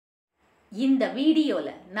இந்த வீடியோல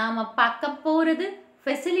நாம பார்க்க போறது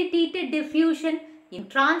facilitated diffusion in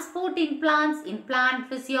transport in plants in plant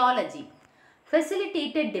physiology.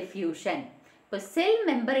 Facilitated diffusion. இப்போ செல்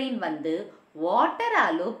மெம்பரேன் வந்து வாட்டர்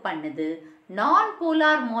அலோ பண்ணுது, நான்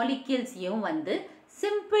போலார் மாலிக்யூல்ஸையும் வந்து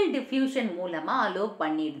சிம்பிள் டிஃப்யூஷன் மூலமா அலோ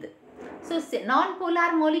பண்ணிடுது. ஸோ நான்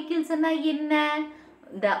போலார் மாலிக்யூல்ஸ்னா என்ன?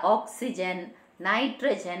 இந்த ஆக்சிஜன்,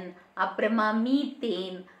 நைட்ரஜன், அப்புறமா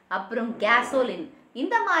மீத்தேன், அப்புறம் கேசோலின்,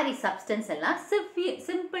 இந்த மாதிரி சப்ஸ்டன்ஸ் எல்லாம்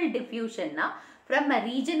simple டிஃப்யூஷன்னா from a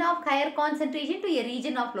region of higher concentration to a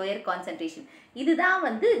region of lower concentration. இதுதான்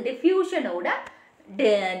வந்து டிஃப்யூஷனோட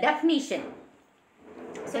டெஃபினிஷன்.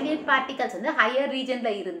 solid particles வந்து higher regionல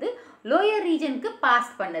இருந்து lower regionக்கு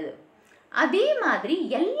பாஸ் பண்ணுது. அதே மாதிரி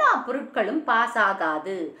எல்லா பொருட்களும் பாஸ்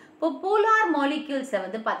ஆகாது. இப்போ போலார் மாலிக்யூல்ஸை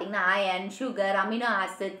வந்து பார்த்தீங்கன்னா iron, sugar, amino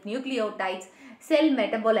acid, nucleotides, செல்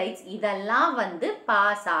மெட்டபோலைட்ஸ் இதெல்லாம் வந்து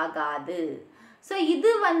பாஸ் ஆகாது. ஸோ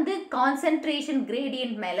இது வந்து கான்சன்ட்ரேஷன்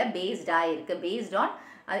கிரேடியன்ட் மேலே பேஸ்டாக இருக்குது. பேஸ்ட் ஆன்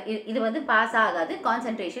இது வந்து பாஸ் ஆகாது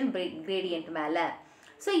கான்சன்ட்ரேஷன் கிரேடியன்ட் மேலே.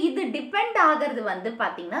 ஸோ இது டிபெண்ட் ஆகிறது வந்து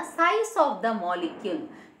பார்த்தீங்கன்னா சைஸ் ஆஃப் த மாலிக்யூல்.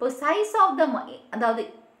 இப்போ சைஸ் ஆஃப் த அதாவது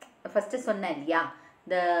ஃபஸ்ட்டு சொன்னேன் இல்லையா,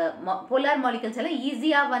 இந்த போலார் மாலிக்யூல்ஸ் எல்லாம்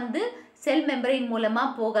ஈஸியாக வந்து செல் மெம்பரைன்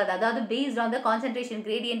மூலமாக போகாது. அதாவது பேஸ்ட் ஆன் த கான்சன்ட்ரேஷன்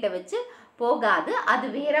கிரேடியண்ட்டை வச்சு போகாது, அது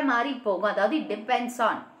வேறு மாதிரி போகும். அதாவது it depends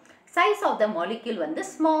on size of the molecule வந்து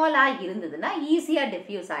ஸ்மாலாக இருந்ததுன்னா ஈஸியாக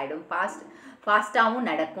டிஃப்யூஸ் ஆகிடும், ஃபாஸ்ட்டாகவும்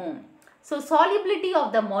நடக்கும். So solubility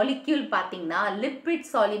of the molecule பார்த்தீங்கன்னா லிப்பிட்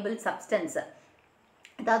சாலிபிள் சப்ஸ்டன்ஸ்,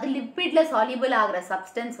 அதாவது லிப்பிடில் சாலிபிள் ஆகிற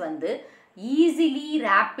சப்ஸ்டன்ஸ் வந்து easily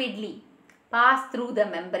rapidly pass through the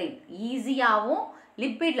மெம்பரின், ஈஸியாகவும்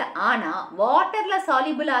லிப்பிடில். ஆனால் வாட்டரில்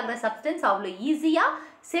சாலிபிள் ஆகிற சப்ஸ்டன்ஸ் அவ்வளோ ஈஸியாக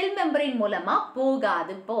செல் மெம்பரின் மூலமாக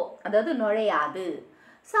போகாது, அதாவது நுழையாது.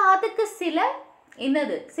 ஸோ அதுக்கு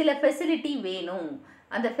சில ஃபெசிலிட்டி வேணும்.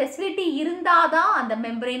 அந்த ஃபெசிலிட்டி இருந்தால் தான் அந்த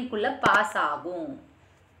மெம்பரைனுக்குள்ளே பாஸ் ஆகும்.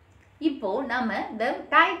 இப்போது நம்ம இந்த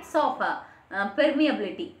டைப்ஸ் ஆஃப்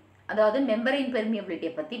பெர்மியபிலிட்டி, அதாவது மெம்பரைன்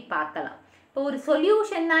பெர்மியபிலிட்டியை பற்றி பார்க்கலாம். இப்போ ஒரு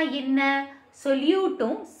சொல்யூஷன்னா என்ன?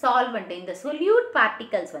 சொல்யூட்டும் சால்வெண்ட்டும். இந்த சொல்யூட்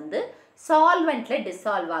பார்ட்டிகல்ஸ் வந்து சால்வெண்ட்டில்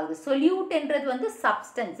டிசால்வ் ஆகுது. சொல்யூட்ன்றது வந்து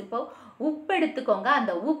சப்ஸ்டன்ஸ். இப்போ உப்பு எடுத்துக்கோங்க,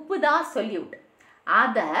 அந்த உப்பு தான் சொல்யூட்.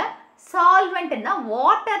 அதை சால்வெண்ட்னா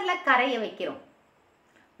வாட்டரில் கரைய வைக்கிறோம்.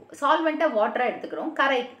 சால்வெண்ட்டை வாட்டரை எடுத்துக்கிறோம்,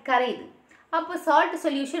 கரையுது, அப்போ சால்ட்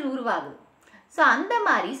சொல்யூஷன் உருவாகுது. ஸோ அந்த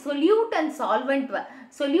மாதிரி சொல்யூட் அண்ட்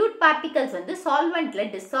சொல்யூட் பார்ட்டிகல்ஸ் வந்து சால்வெண்ட்டில்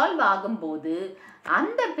டிசால்வ் ஆகும்போது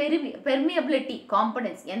அந்த பெர்மியபிலிட்டி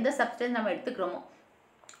காம்பனன்ட்ஸ், எந்த சப்ஸ்டன்ஸ் நம்ம எடுத்துக்கிறோமோ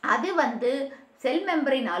அது வந்து செல்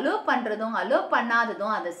மெம்பரைன் அலோ பண்ணுறதும் அலோ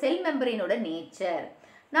பண்ணாததும் அந்த செல் மெம்பரைனோட நேச்சர்.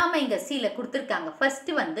 நாம் இங்கே சீல கொடுத்துருக்காங்க.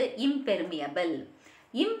 ஃபஸ்ட்டு வந்து இம்பெர்மியபிள்.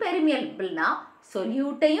 இம்பெர்மியபிள்னா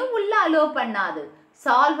சொல்யூட்டையும் உள்ள அலோ பண்ணாது,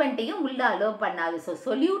 சால்வெண்ட்டையும் உள்ள அலோ பண்ணாது. ஸோ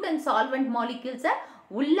சொல்யூட் அண்ட் சால்வெண்ட் மாலிக்யூல்ஸை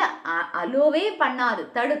உள்ள அலோவே பண்ணாது,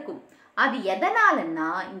 தடுக்கும். அது எதனாலன்னா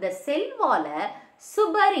இந்த செல்வால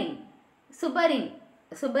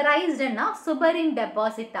சுபரைஸ்டுன்னா சுபரின்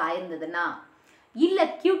டெபாசிட் ஆயிருந்ததுன்னா, இல்லை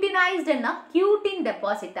கியூட்டினைஸ்டுன்னா கியூட்டின்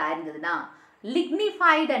டெபாசிட் ஆயிருந்ததுன்னா,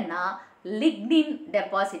 லிக்னிஃபைடுன்னா லிக்னின்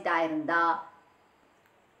டெபாசிட் ஆயிருந்தா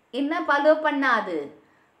என்ன அலோ பண்ணாது,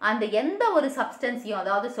 அந்த எந்த ஒரு சப்ஸ்டன்ஸையும்,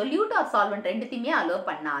 அதாவது சொல்யூட் ஆர் சால்வெண்ட் ரெண்டுத்தையுமே அலோ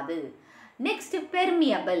பண்ணாது. Next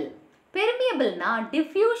permeable. பெர்மியபிள்னா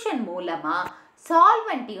டிஃப்யூஷன் மூலமாக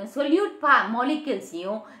சால்வெண்ட்டையும் சொல்யூட்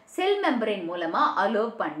மாலிக்யூல்ஸையும் செல் மெம்பரைன் மூலமாக அலோ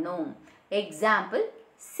பண்ணும். Example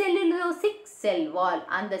cellulosic cell wall.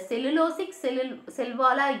 அந்த செல்லுலோசிக்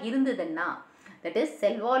செல்வாலாக இருந்ததுன்னா, that is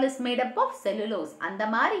cell wall is made up of cellulose, அந்த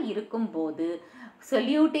மாதிரி இருக்கும்போது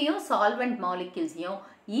சொல்யூட்டையும் சால்வெண்ட் மாலிக்யூல்ஸையும்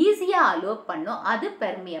ஈஸியாக அலோ பண்ணும். அது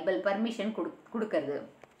பெர்மியபிள், பர்மிஷன் கொடுக்கறது.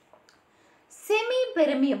 செமி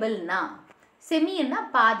பெர்மியபிள்னா, செமின்னா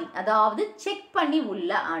பாதி, அதாவது செக் பண்ணி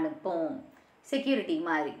உள்ள அனுப்பும், செக்யூரிட்டி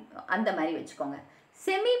மாதிரி, அந்த மாதிரி வச்சுக்கோங்க.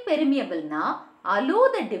 செமி பெர்மியபிள்னா அலோ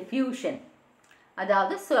த டிஃப்யூஷன்,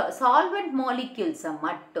 அதாவது சால்வெண்ட் மாலிக்யூல்ஸை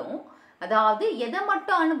மட்டும், அதாவது எதை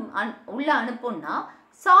மட்டும் உள்ள அனுப்பும்னா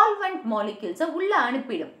சால்வெண்ட் மாலிக்யூல்ஸை உள்ள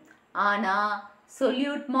அனுப்பிடும். ஆனால்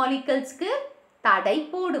சொல்யூட் மாலிக்யூல்ஸ்க்கு தடை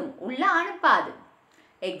போடும், உள்ள அனுப்பாது.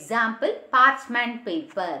 Example parchment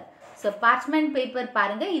paper. So parchment paper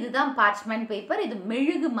பாருங்க, இதுதான் பார்ச்மெண்ட் பேப்பர். இது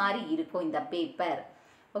மெழுகு மாதிரி இருக்கும் இந்த paper.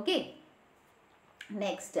 Okay,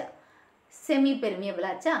 next semi permeable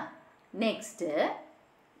ஆச்சா. Next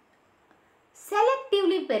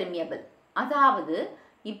selectively permeable. அதாவது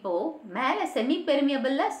இப்போ மேலே செமி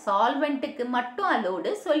பெர்மியபிளில் சால்வெண்ட்டுக்கு மட்டும் அலோடு,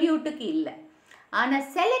 சொல்யூட்டுக்கு இல்லை. ஆனால்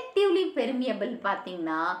செலக்டிவ்லி பெர்மியபிள்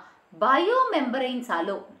பார்த்தீங்கன்னா பயோமெம்பரைன்ஸ்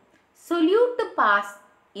allow solute to pass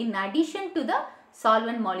in addition to the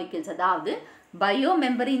solvent molecules. அதாவது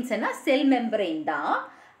பயோமெம்பரைன்ஸ்னா செல் மெம்பரைன் தான்,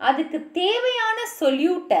 அதுக்கு தேவையான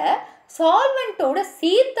சொல்யூட்டை சால்வெண்ட்டோட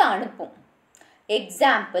சேர்த்து அனுப்பும்.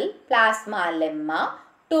 Example plasma lemma,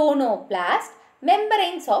 tonoplast,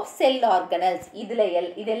 membranes of cell organelles.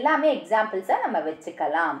 இது எல்லாமே எக்ஸாம்பிள்ஸாக நம்ம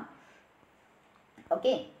வச்சுக்கலாம்.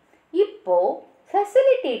 ஓகே, இப்போ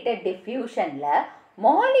ஃபெசிலிட்டேட்டட் டிஃப்யூஷனில்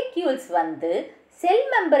மாலிக்யூல்ஸ் வந்து செல்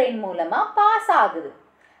மெம்பரைன் மூலமாக பாஸ்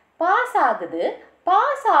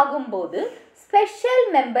ஆகும்போது ஸ்பெஷல்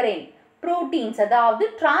மெம்பரைன் ப்ரோட்டீன்ஸ், அதாவது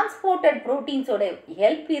டிரான்ஸ்போர்ட்டட் ப்ரோட்டீன்ஸோட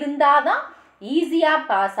ஹெல்ப் இருந்தால் தான் ஈஸியாக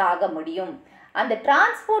பாஸ் ஆக முடியும். அந்த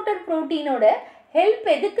டிரான்ஸ்போர்ட்டட் ப்ரோட்டீனோட ஹெல்ப்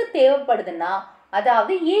எதுக்கு தேவைப்படுதுன்னா,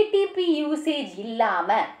 அதாவது ஏடிபி யூசேஜ்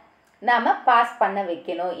இல்லாமல் நாம் பாஸ் பண்ண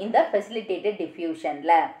வைக்கணும் இந்த ஃபெசிலிட்டேட்டட்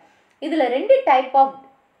டிஃப்யூஷனில். இதில் 2 டைப் ஆஃப்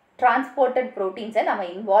டிரான்ஸ்போர்ட்டட் ப்ரோட்டீன்ஸை நம்ம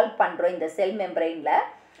இன்வால்வ் பண்ணுறோம் இந்த செல் மெம்பரைனில்.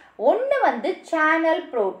 ஒன்று வந்து சேனல்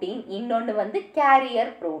ப்ரோட்டீன், இன்னொன்று வந்து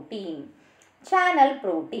கேரியர் ப்ரோட்டீன்.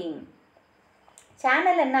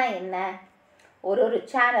 சேனல்னா என்ன? ஒரு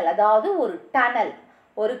சேனல், அதாவது ஒரு டனல்,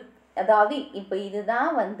 அதாவது இப்போ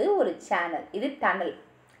இதுதான் வந்து ஒரு சேனல், இது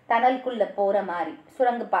டனல்குள்ளே போகிற மாதிரி,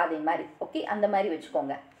 சுரங்க பாதை மாதிரி. ஓகே, அந்த மாதிரி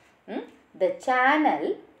வச்சுக்கோங்க. The channel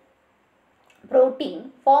protein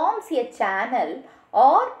forms a channel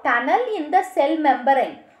or tunnel in the cell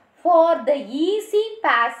membrane for the easy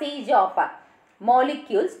passage of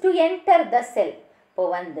molecules to enter the cell. இப்போ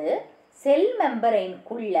வந்து செல்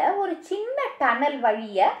மெம்பரைனுக்குள்ள ஒரு சின்ன டனல்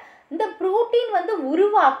வழியை இந்த புரோட்டீன் வந்து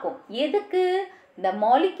உருவாக்கும். எதுக்கு? இந்த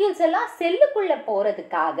மாலிக்யூல்ஸ் எல்லாம் செல்லுக்குள்ளே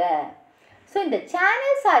போகிறதுக்காக. ஸோ இந்த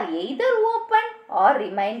channels are either open or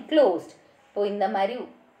remain closed. இப்போ இந்த மாதிரி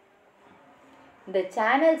இந்த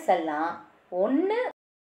சேனல்ஸ் எல்லாம் ஒன்று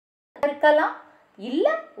இருக்கலாம்,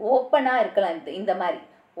 இல்லை ஓப்பனாக இருக்கலாம். இந்த மாதிரி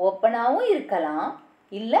ஓப்பனாகவும் இருக்கலாம்,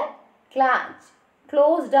 இல்லை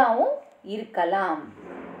க்ளோஸ்டாகவும் இருக்கலாம்.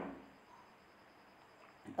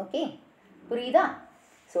 ஓகே, புரியுதா?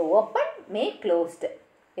 ஸோ ஓப்பன், மே, க்ளோஸ்டு,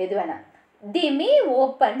 எது வேணால். they may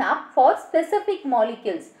open up for specific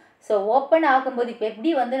molecules. So open ஆகும்போது இப்போ எப்படி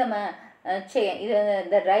வந்து நம்ம இது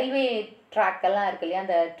இந்த ரயில்வே ட்ராக் எல்லாம் இருக்கு இல்லையா,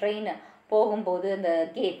 அந்த ட்ரெயின் போகும்போது அந்த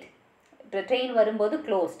கேட், ட்ரெயின் வரும்போது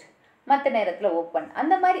க்ளோஸ்ட், மற்ற நேரத்தில் ஓப்பன்,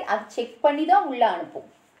 அந்த மாதிரி அது செக் பண்ணி தான் உள்ளே அனுப்பும்.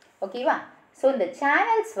 ஓகேவா? ஸோ இந்த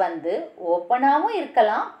சேனல்ஸ் வந்து ஓப்பனாகவும்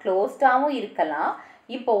இருக்கலாம், க்ளோஸ்டாகவும் இருக்கலாம்.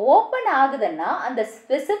 இப்போ ஓப்பன் ஆகுதுன்னா அந்த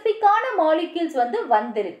ஸ்பெசிஃபிக்கான மாலிக்யூல்ஸ் வந்து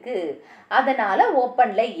வந்திருக்கு, அதனால்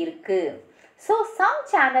ஓப்பனில் இருக்குது. So some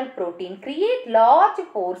channel protein create large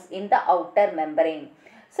force in the outer membrane.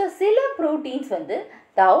 So சில ப்ரோட்டீன்ஸ் வந்து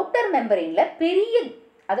த அவுட்டர் மெம்பரைனில்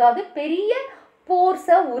பெரிய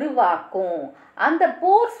போர்ஸை உருவாக்கும். அந்த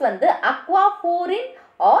போர்ஸ் வந்து அக்வாபோரின்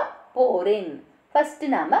ஆர் போரின். ஃபர்ஸ்ட்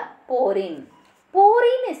நாம போரின்.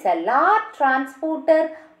 Porin is a large transporter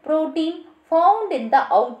protein found in the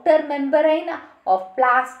outer membrane of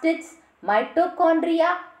plastids, mitochondria,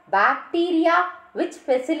 bacteria, which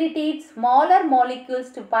facilitates smaller molecules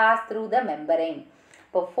to pass through the membrane.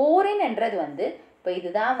 இப்போ போரின் என்றது வந்து இப்போ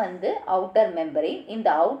இதுதான் வந்து அவுட்டர் மெம்பரைன். இந்த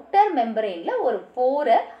அவுட்டர் மெம்பரைனில் ஒரு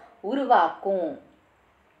போரை உருவாக்கும்.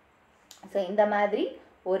 ஸோ இந்த மாதிரி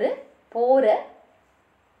ஒரு போரை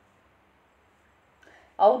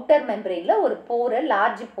அவுட்டர் மெம்பரைனில் ஒரு போரை,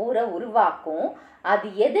 லார்ஜ் போரை உருவாக்கும். அது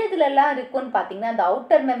எதுலெல்லாம் இருக்குன்னு பார்த்தீங்கன்னா, அந்த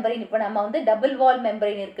அவுட்டர் மெம்பரைன், இப்போ நம்ம வந்து டபுள் வால்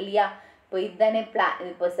மெம்பரைன் இருக்கு இல்லையா, இப்போ இதுதானே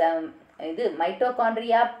இப்போ இது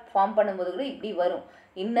மைட்டோகாண்ட்ரியா ஃபார்ம் பண்ணும்போது கூட இப்படி வரும்,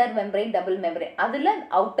 இன்னர் மெம்பரைன், டபுள் மெம்பரைன். அதில்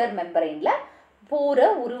அவுட்டர் மெம்பரைனில் போரை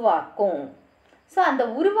உருவாக்கும். ஸோ அந்த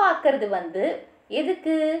உருவாக்குறது வந்து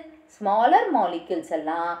எதுக்கு? ஸ்மாலர் மாலிக்யூல்ஸ்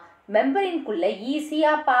எல்லாம் மெம்பரைனுக்குள்ளே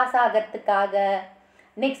ஈஸியாக பாஸ் ஆகிறதுக்காக.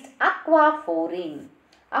 நெக்ஸ்ட் அக்வாபோரின்.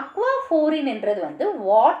 அக்வாபோரின் என்றது வந்து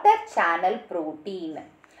வாட்டர் சேனல் புரோட்டீன்.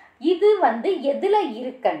 இது வந்து எதில்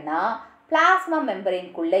இருக்குன்னா பிளாஸ்மா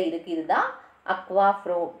மெம்பரைனுக்குள்ளே இருக்குது. இதுதான்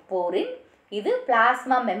அக்வாபோரின். இது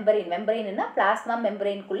பிளாஸ்மா மெம்பரைன்னா பிளாஸ்மா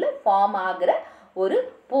மெம்பரைனுக்குள்ளே ஃபார்ம் ஆகிற ஒரு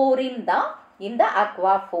போரின் தான் இந்த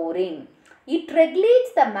அக்வாபோரின். It regulates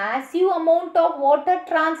the massive amount of water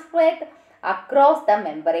transport across the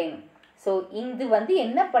membrane. So இது வந்து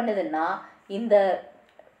என்ன பண்ணுதுன்னா, இந்த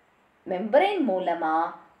மெம்பரைன்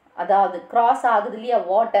மூலமாக, அதாவது கிராஸ் ஆகுது இல்லையா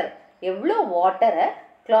வாட்டர், எவ்வளோ வாட்டரை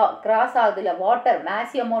கிராஸ் ஆகுது இல்லை water,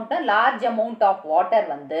 massive அமௌண்ட்னா large amount of water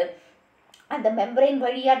வந்து அந்த மெம்பரைன்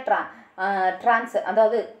வழியாக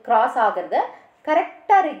அதாவது கிராஸ் ஆகிறத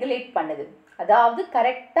கரெக்டாக ரெகுலேட் பண்ணுது, அதாவது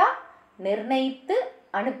கரெக்டாக நிர்ணயித்து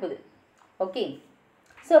அனுப்புது. Okay,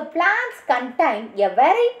 so plants contain a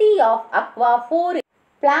variety of அக்வாபோரின்.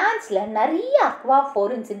 பிளான்ட்ஸில் நிறைய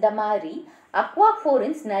அக்வாபோரின்ஸ், இந்த மாதிரி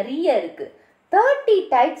அக்வாபோரின்ஸ் நிறைய இருக்குது. 30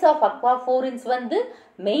 டைப்ஸ் ஆஃப் அக்வாபோரின்ஸ் வந்து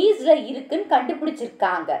மெய்ஸில் இருக்குன்னு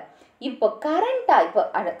கண்டுபிடிச்சிருக்காங்க. இப்போ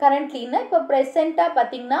கரண்ட்லின்னா இப்போ ப்ரெசண்ட்டாக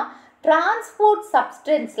பார்த்தீங்கன்னா transport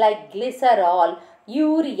substance like glycerol,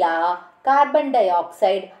 urea, carbon di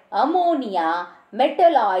oxide, ammonia,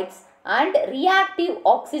 metalloids and reactive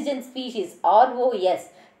oxygen species ROS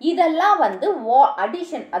இதெல்லாம் வந்து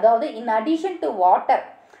அடிஷன், அதாவது இன் அடிஷன் டு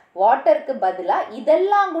வாட்டருக்கு பதிலாக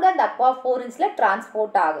இதெல்லாம் கூட அந்த அக்வாஃபோரின்ஸில்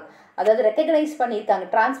டிரான்ஸ்போர்ட் ஆகும். அதாவது ரெக்கக்னைஸ் பண்ணியிருக்காங்க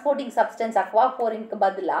டிரான்ஸ்போர்ட்டிங் சப்ஸ்டன்ஸ் அக்வாஃபோரினுக்கு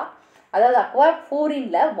பதிலாக, அதாவது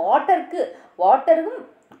அக்வாஃபோரினில் வாட்டருக்கும்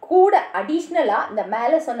கூட அடிஷ்னலாக இந்த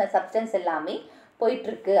மேலே சொன்ன சப்ஸ்டன்ஸ் எல்லாமே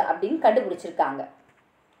போயிட்டுருக்கு அப்படின்னு கண்டுபிடிச்சிருக்காங்க.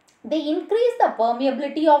 they increase the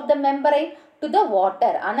permeability of the membrane to the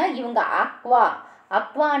water. ஆனால் இவங்க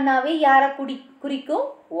அக்வானாவே யாரை குறிக்கும்?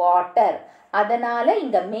 வாட்டர். அதனால்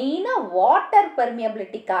இங்கே மெயினாக வாட்டர்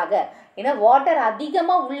பெர்மியபிலிட்டிக்காக, ஏன்னா வாட்டர்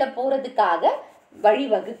அதிகமாக உள்ளே போகிறதுக்காக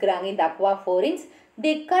வழிவகுக்கிறாங்க இந்த அக்வாஃபோரின்ஸ்.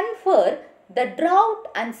 they confer the drought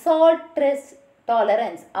and salt stress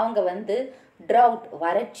tolerance. அவங்க வந்து drought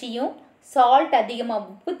வறட்சியும் சால்ட் அதிகமாக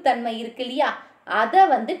உப்புத்தன்மை இருக்கு இல்லையா, அதை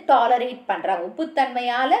வந்து டாலரேட் பண்ணுறாங்க.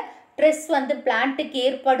 உப்புத்தன்மையால் ஸ்ட்ரெஸ் வந்து பிளான்ட்டுக்கு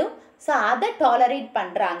ஏற்படும். ஸோ அதை டாலரேட்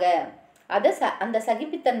பண்ணுறாங்க, அதை அந்த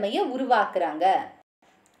சகிப்புத்தன்மையை உருவாக்குறாங்க.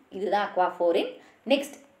 இதுதான் அக்வாஃபோரின்.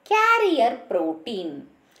 Next carrier protein.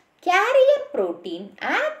 Carrier protein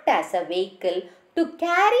act as a vehicle to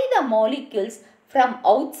carry the molecules from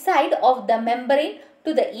out side of the membrane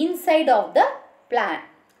to the inside of the plant.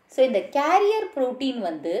 So இந்த கேரியர் புரோட்டீன்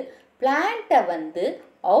வந்து பிளான்ட்டை வந்து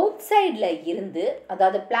அவுட் சைடில் இருந்து,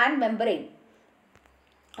 அதாவது பிளான்ட் மெம்பரேன்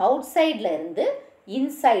அவுட் சைடில் இருந்து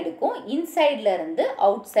இன்சைடுக்கும், இன்சைடில் இருந்து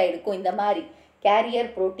அவுட் சைடுக்கும், இந்த மாதிரி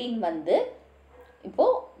கேரியர் புரோட்டீன் வந்து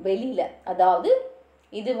இப்போது வெளியில், அதாவது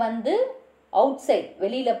இது வந்து அவுட் சைட்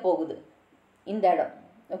வெளியில் போகுது இந்த இடம்,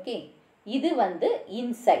 ஓகே, இது வந்து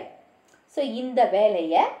இன்சைட். ஸோ இந்த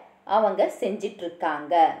வேலையை அவங்க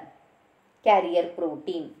செஞ்சிட்ருக்காங்க. கேரியர்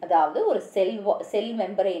புரோட்டீன் அதாவது ஒரு செல்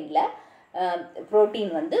மெம்பரேனில்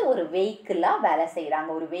புரோட்டீன் வந்து ஒரு வெஹிக்கிளாக வேலை செய்கிறாங்க.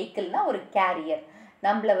 ஒரு வெஹிக்கிள்னால் ஒரு கேரியர்.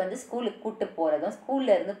 நம்மளை வந்து ஸ்கூலுக்கு கூப்பிட்டு போகிறதும்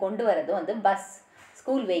ஸ்கூலில் இருந்து கொண்டு வரதும் வந்து பஸ்,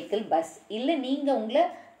 ஸ்கூல் வெஹிக்கிள் பஸ். இல்லை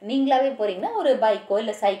நீங்களாவே போகிறீங்கன்னா ஒரு பைக்கோ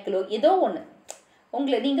இல்லை சைக்கிளோ ஏதோ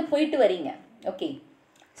ஒன்று நீங்கள் போயிட்டு வரீங்க, okay.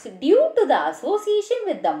 So due to the association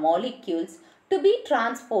with the molecules to be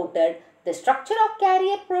transported, the structure of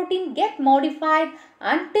carrier protein get modified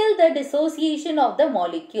until the dissociation of the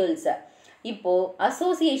molecules. இப்போ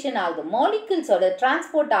அசோசியேஷன் ஆகுது, மாலிக்யூல்ஸோட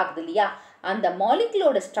டிரான்ஸ்போர்ட் ஆகுது இல்லையா, அந்த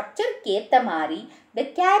மாலிக்யூலோட ஸ்ட்ரக்சருக்கு ஏற்ற மாதிரி இந்த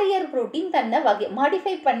கேரியர் புரோட்டீன் தன்னை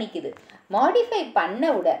மாடிஃபை பண்ணிக்குது. மாடிஃபை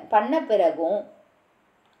பண்ண பிறகும்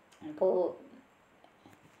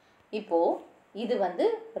இப்போ இது வந்து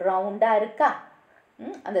ரவுண்டாக இருக்கா,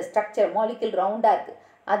 அந்த ஸ்ட்ரக்சர் மாலிக்யூல் ரவுண்டாக இருக்குது,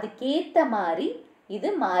 அதுக்கேற்ற மாதிரி இது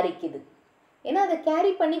மாறிக்குது. ஏன்னா அதை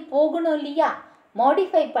கேரி பண்ணி போகணும் இல்லையா,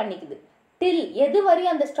 மாடிஃபை பண்ணிக்குது. டில் எது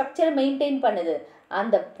வரையும் அந்த ஸ்ட்ரக்சரை மெயின்டைன் பண்ணுது,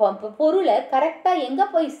 அந்த பொருளை கரெக்டாக எங்கே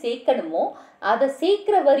போய் சேர்க்கணுமோ அதை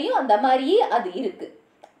சேர்க்குற வரையும் அந்த மாதிரியே அது இருக்குது,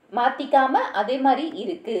 மாற்றிக்காமல் அதே மாதிரி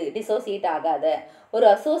இருக்குது, டிசோசியேட் ஆகாத ஒரு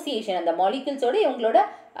அசோசியேஷன் அந்த மாலிக்யூல்ஸோடு இவங்களோட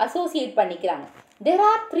அசோசியேட் பண்ணிக்கிறாங்க. There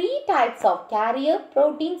are 3 types of carrier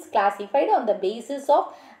proteins classified on the basis of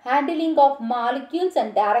handling of molecules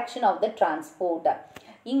and direction of the transport.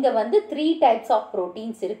 இங்கே வந்து 3 types of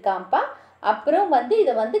proteins இருக்காம்பா. அப்புறம் வந்து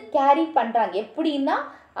இதை வந்து கேரி பண்ணுறாங்க எப்படின்னா,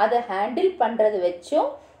 அதை ஹேண்டில் பண்ணுறது வச்சும்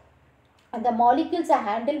அந்த மாலிக்யூல்ஸை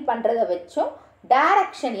ஹேண்டில் பண்ணுறதை வச்சும்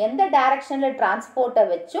டைரக்ஷன் எந்த டைரக்ஷனில் டிரான்ஸ்போர்ட்டை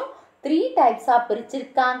வச்சும் 3 டைப்ஸாக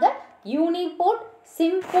பிரிச்சிருக்காங்க. யூனிபோர்ட்,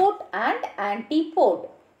 சிம்போர்ட் அண்ட் ஆன்டிபோர்ட்.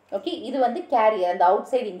 ஓகே, இது வந்து கேரியர் அந்த அவுட்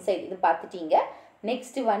சைடு இன்சைடு இது பார்த்துட்டீங்க.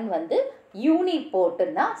 நெக்ஸ்ட் ஒன் வந்து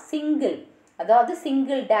யூனிபோர்ட்டுன்னா சிங்கிள், அதாவது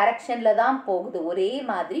சிங்கிள் டைரக்ஷனில் தான் போகுது, ஒரே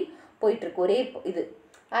மாதிரி போயிட்டுருக்கு ஒரே இது.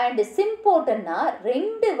 அண்டு சிம்போர்ட்டுன்னா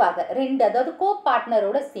ரெண்டு அதாவது கோ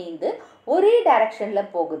பார்ட்னரோட சேர்ந்து ஒரே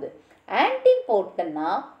டைரக்ஷனில் போகுது.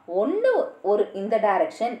 ஆன்டிபோர்ட்டுன்னா ஒரு இந்த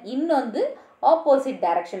டைரக்ஷன், இன்னொன்று ஆப்போசிட்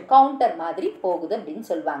டைரக்ஷன் கவுண்டர் மாதிரி போகுது அப்படின்னு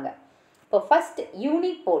சொல்லுவாங்க. இப்போ first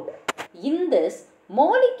யூனிபோர்ட். In this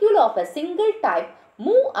molecule of a single type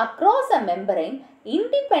move across a membrane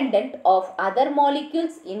independent of other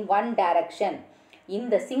molecules in one direction.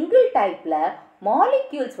 இந்த single typeல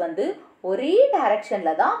molecules வந்து ஒரே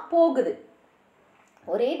directionல தான் போகுது,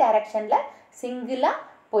 ஒரே directionல சிங்கிளா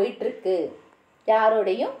போயிட்டு இருக்கு,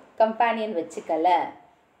 யாரோடையும் கம்பேனியன் வச்சுக்கல.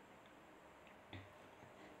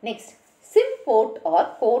 Next symport R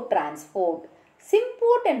கோ-டிரான்ஸ்போர்ட்.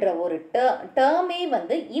 சிம்போர்ட் என்ற ஒரு டேர்மே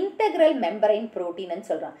வந்து இன்டெக்ரல் மெம்பரைன் புரோட்டீன்னு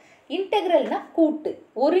சொல்கிறாங்க. இன்டெக்ரல்னா கூட்டு,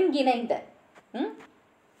 ஒருங்கிணைந்த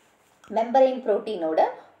மெம்பரைன் புரோட்டீனோட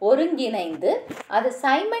ஒருங்கிணைந்து அது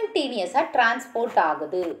சைமல்டேனியஸாக டிரான்ஸ்போர்ட்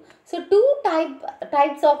ஆகுது. ஸோ 2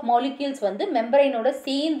 டைப்ஸ் ஆஃப் மாலிக்யூல்ஸ் வந்து மெம்பரைனோட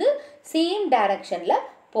சேர்ந்து சேம் டைரக்ஷனில்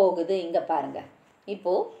போகுது. இங்கே பாருங்கள்,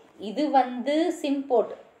 இப்போது இது வந்து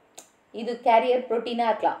சிம்போர்ட், இது கேரியர்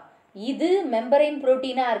புரோட்டீனாக இருக்கலாம். இது மெம்பரைன்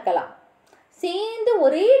புரோட்டீனாக இருக்கலாம், சேர்ந்து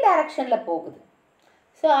ஒரே டைரக்ஷனில் போகுது.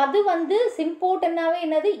 ஸோ அது வந்து சிம்போர்ட்னாவே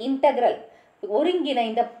என்னது, இன்டெக்ரல்,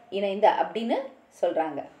 ஒருங்கிணைந்த அப்படின்னு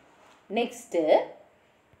சொல்கிறாங்க. Next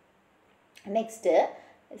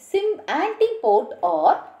ஆன்டிபோர்ட்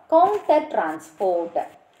R counter transport.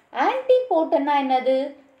 ஆன்டிபோர்ட்னா என்னது,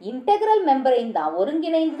 இன்டெக்ரல் மெம்பரைன் தான்,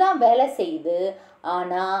 ஒருங்கிணைந்து தான் வேலை செய்யுது.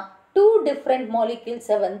 ஆனால் 2 டிஃப்ரெண்ட்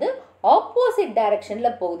மாலிக்யூல்ஸை வந்து ஆப்போசிட்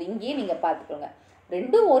டைரக்ஷனில் போகுது. இங்கேயே நீங்கள் பார்த்துக்கோங்க,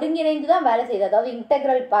 ரெண்டும் ஒருங்கிணைந்து தான் வேலை செய்யுது. அதாவது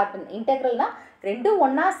இன்டெக்ரல்னா ரெண்டும்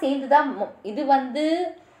ஒன்றா சேர்ந்து தான். இது வந்து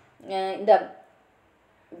இந்த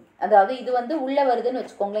அதாவது இது வந்து உள்ளே வருதுன்னு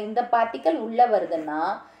வச்சுக்கோங்களேன், இந்த பார்ட்டிக்கல் உள்ளே வருதுன்னா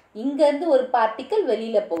இங்கேருந்து ஒரு பார்ட்டிக்கல்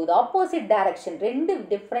வெளியில் போகுது. ஆப்போசிட் டைரக்ஷன், 2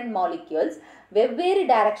 டிஃப்ரெண்ட் மாலிக்யூல்ஸ் வெவ்வேறு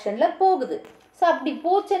டைரக்ஷனில் போகுது. ஸோ அப்படி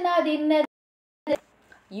போச்சுன்னா அது என்ன,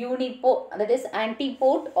 யூனிபோர்ட், that is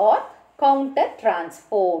antiport or counter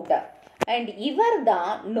transport. and இவர்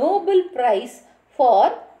தான் நோபல் பிரைஸ்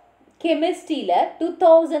ஃபார் கெமிஸ்ட்ரியில்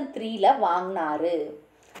 2003ல் வாங்கினாரு.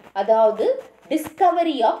 அதாவது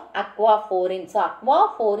டிஸ்கவரி ஆஃப் அக்வாபோரின். ஸோ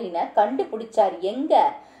அக்வாபோரினை கண்டுபிடிச்சார் எங்கே,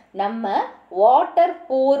 நம்ம வாட்டர்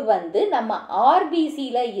போர் வந்து நம்ம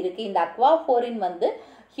ஆர்பிசியில் இருக்குது. இந்த அக்வாபோரின் வந்து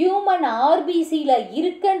ஹியூமன் ஆர்பிசியில்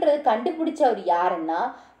இருக்குன்றது கண்டுபிடிச்சவர் யாருன்னா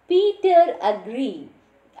பீட்டர் அக்ரி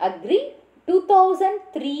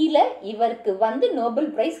 2003ல் இவருக்கு வந்து நோபல்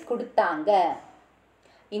பிரைஸ் கொடுத்தாங்க.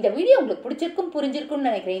 இந்த வீடியோ உங்களுக்கு பிடிச்சிருக்கும், புரிஞ்சிருக்கும்னு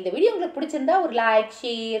நினைக்கிறேன். இந்த வீடியோ உங்களுக்கு பிடிச்சிருந்தா ஒரு like,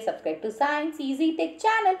 share, subscribe to science easy tech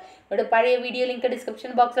channel. என்னோட பழைய வீடியோ லிங்க்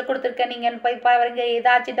டிஸ்கிரிப்ஷன் பாக்ஸில் கொடுத்துருக்கேன், நீங்கள் போய் பாருங்க.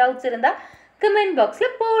 ஏதாச்சும் டவுட்ஸ் இருந்தால் கமெண்ட்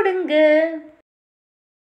பாக்ஸில் போடுங்க.